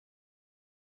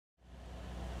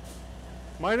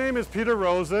My name is Peter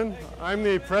Rosen. I'm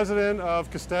the president of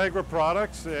Castagra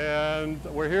Products, and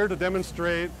we're here to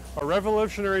demonstrate a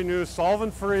revolutionary new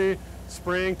solvent-free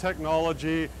spraying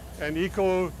technology and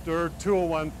Ecodur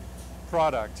 201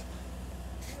 product.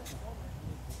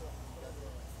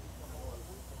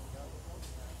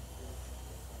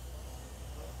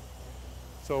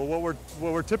 So what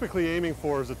we're typically aiming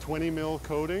for is a 20 mil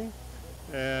coating,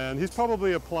 and he's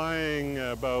probably applying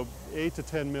about 8 to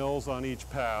 10 mils on each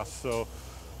pass. So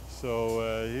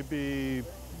he'd be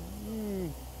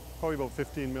probably about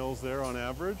 15 mils there on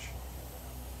average.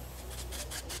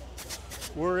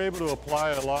 We're able to apply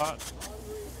a lot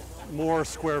more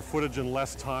square footage in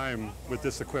less time with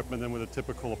this equipment than with a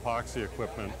typical epoxy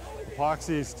equipment.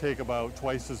 Epoxies take about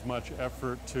twice as much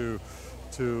effort to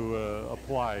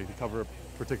apply to cover a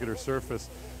particular surface.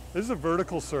 This is a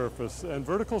vertical surface, and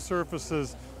vertical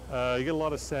surfaces, you get a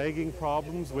lot of sagging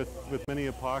problems with many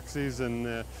epoxies,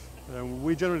 and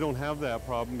we generally don't have that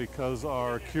problem because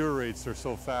our cure rates are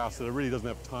so fast that it really doesn't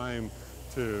have time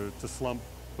to slump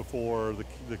before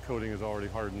the coating is already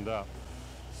hardened up.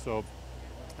 So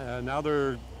now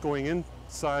they're going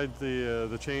inside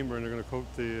the chamber, and they're going to coat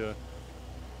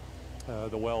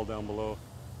the well down below.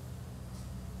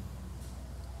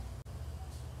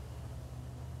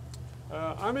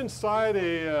 I'm inside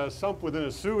a sump within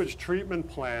a sewage treatment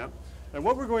plant, and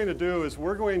what we're going to do is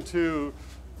we're going to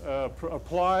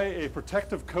apply a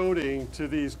protective coating to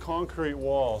these concrete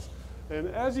walls. And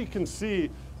as you can see,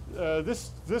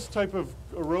 this type of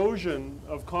erosion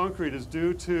of concrete is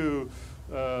due to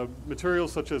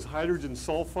materials such as hydrogen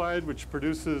sulfide, which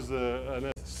produces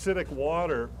an acidic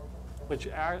water which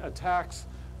attacks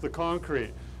the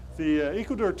concrete. The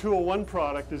Ecodur 201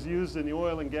 product is used in the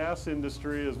oil and gas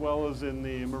industry as well as in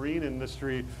the marine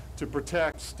industry to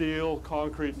protect steel,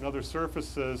 concrete, and other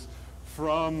surfaces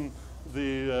from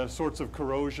the sorts of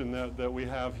corrosion that we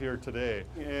have here today.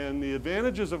 And the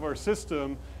advantages of our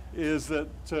system is that,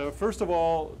 first of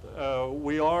all,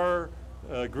 we are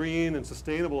green and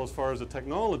sustainable as far as the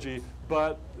technology,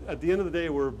 but at the end of the day,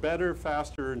 we're better,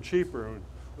 faster, and cheaper.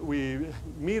 We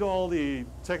meet all the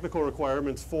technical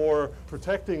requirements for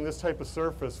protecting this type of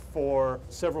surface for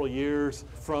several years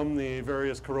from the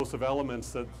various corrosive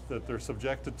elements that they're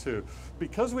subjected to.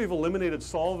 Because we've eliminated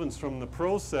solvents from the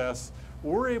process,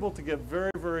 we're able to get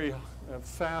very, very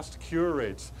fast cure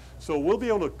rates. So we'll be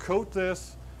able to coat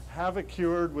this, have it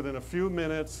cured within a few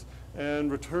minutes,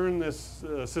 and return this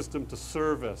system to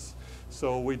service.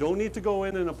 So we don't need to go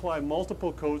in and apply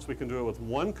multiple coats. We can do it with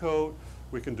one coat.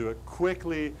 We can do it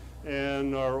quickly,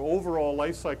 and our overall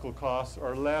life cycle costs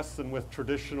are less than with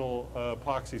traditional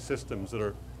epoxy systems that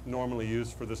are normally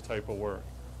used for this type of work.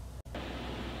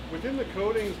 Within the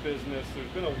coatings business,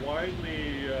 there's been a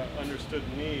widely understood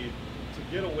need to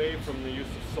get away from the use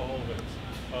of solvents.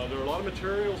 There are a lot of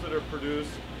materials that are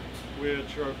produced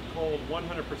which are called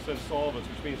 100% solvents,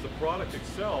 which means the product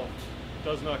itself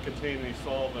does not contain any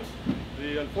solvent.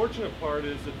 The unfortunate part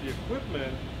is that the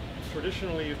equipment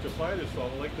traditionally used to apply this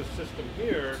solvent, like the system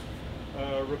here,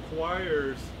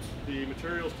 requires the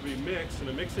materials to be mixed in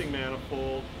a mixing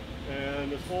manifold,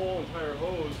 and this whole entire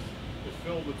hose is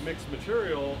filled with mixed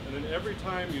material, and then every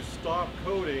time you stop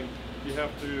coating, you have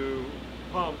to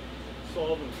pump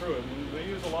solvent through it. And they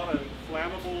use a lot of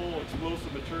flammable,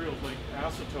 explosive materials like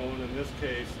acetone in this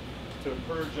case to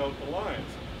purge out the lines.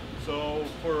 So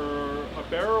for a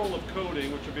barrel of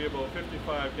coating, which would be about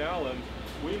 55 gallons,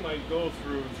 we might go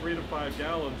through 3 to 5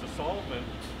 gallons of solvent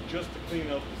just to clean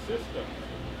out the system.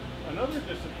 Another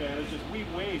disadvantage is we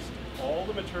waste all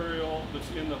the material that's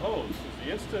in the hose. Because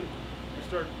the instant we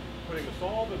start putting the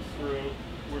solvents through,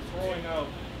 we're throwing out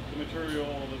the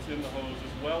material that's in the hose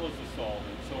as well as the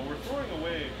solvent. So we're throwing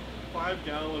away 5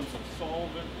 gallons of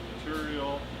solvent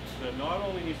material that not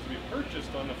only needs to be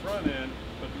purchased on the front end,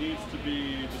 but needs to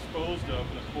be disposed of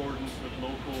in accordance with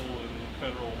local and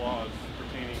federal laws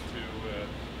pertaining to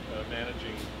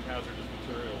managing hazardous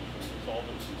materials and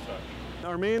solvents and such.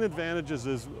 Our main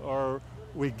advantages are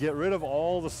we get rid of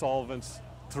all the solvents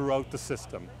throughout the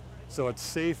system. So it's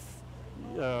safe,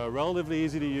 relatively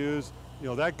easy to use. You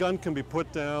know, that gun can be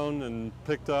put down and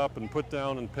picked up and put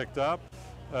down and picked up.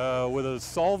 With a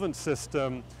solvent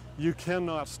system, you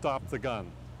cannot stop the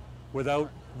gun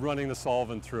without running the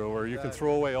solvent through, or you can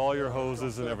throw away all your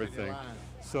hoses and everything.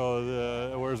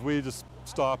 So whereas we just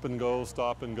stop and go,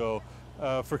 stop and go.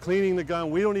 For cleaning the gun,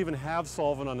 we don't even have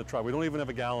solvent on the truck. We don't even have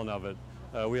a gallon of it.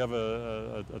 We have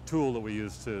a tool that we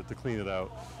use to clean it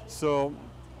out. So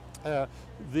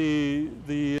the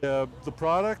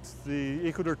product, the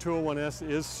Ecodur 201S,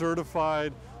 is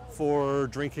certified for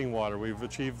drinking water. We've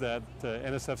achieved that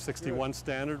NSF 61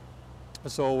 standard.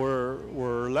 So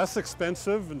we're less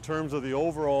expensive in terms of the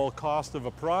overall cost of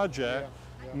a project,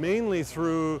 mainly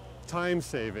through time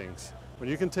savings. When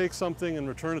you can take something and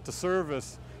return it to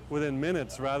service within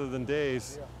minutes rather than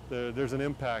days, there's an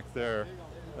impact there.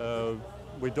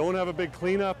 We don't have a big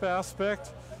cleanup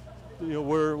aspect. You know,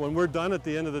 when we're done at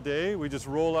the end of the day, we just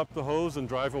roll up the hose and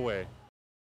drive away.